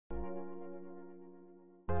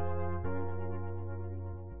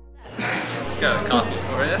Got a coffee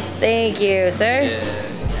for you. Thank you, sir.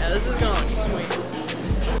 Yeah, this is gonna look sweet.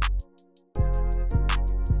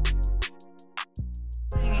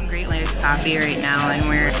 Coffee right now, and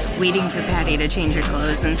we're waiting for Patty to change her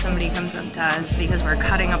clothes, and somebody comes up to us because we're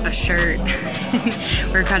cutting up a shirt.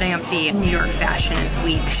 We're cutting up the New York Fashion is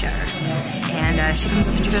Week shirt, and she comes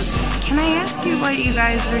up and she goes, "Can I ask you what you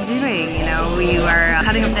guys are doing? You know, we are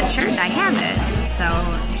cutting up that shirt. I have it." So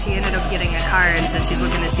she ended up getting a card, so she's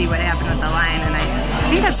looking to see what happened with the line, and I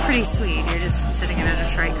think that's pretty sweet. You're just sitting in a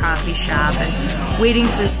Detroit coffee shop and waiting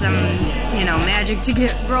for some, you know, magic to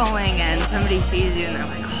get rolling, and somebody sees you and they're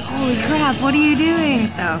like, "Holy crap, what are you doing?"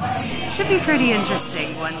 So it should be pretty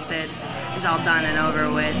interesting once it is all done and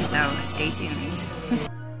over with, so stay tuned.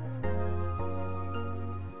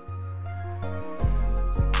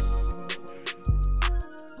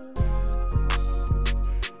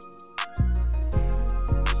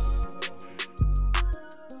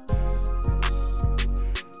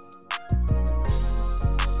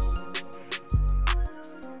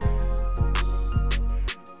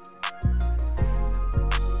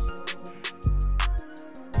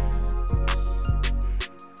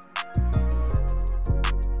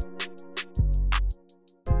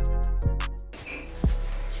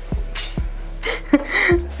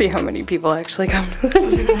 See how many people actually come to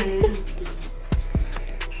the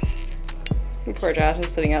Poor Josh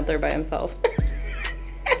is sitting out there by himself.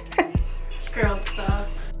 Girl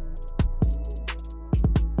stuff.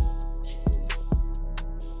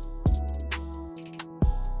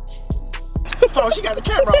 Oh, she got the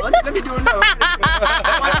camera on. Let me do it now.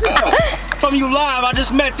 From you live, I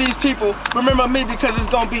just met these people. Remember me because it's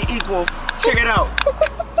gonna be equal. Check it out.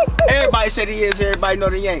 Everybody said he is, everybody know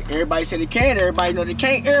they ain't. Everybody said they can, everybody know they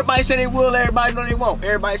can't. Everybody said they will, everybody know they won't.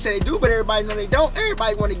 Everybody said they do, but everybody know they don't.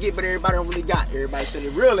 Everybody want to get, but everybody don't really got. Everybody said they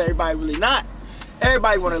real, everybody really not.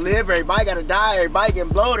 Everybody want to live, everybody got to die, everybody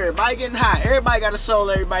getting blowed, everybody getting high. Everybody got a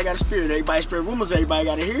soul, everybody got a spirit. Everybody spread rumors, everybody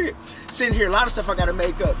got to hear it. Sitting here, a lot of stuff I got to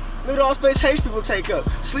make up. Look at all space hates people take up.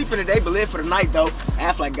 Sleep in the day, but live for the night though.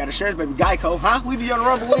 Act like got insurance, baby, Geico, huh? We be on the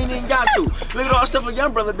run, but we ain't even got to. Look at all the stuff a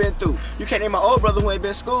young brother been through. You can't name my old brother who ain't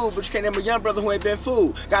been schooled, but you can't name a young brother who ain't been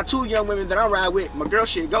fooled. Got two young women that I ride with. My girl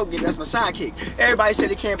shit go get, that's my sidekick. Everybody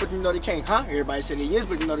said they can, but you know they can't, huh? Everybody said they is,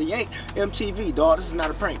 but you know they ain't. MTV, dawg, this is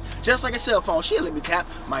not a prank. Just like a cell phone, she'll let me tap.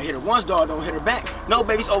 Might hit her once, dawg, don't hit her back. No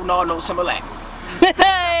babies, oh no, no summer lack.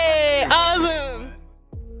 Hey, awesome.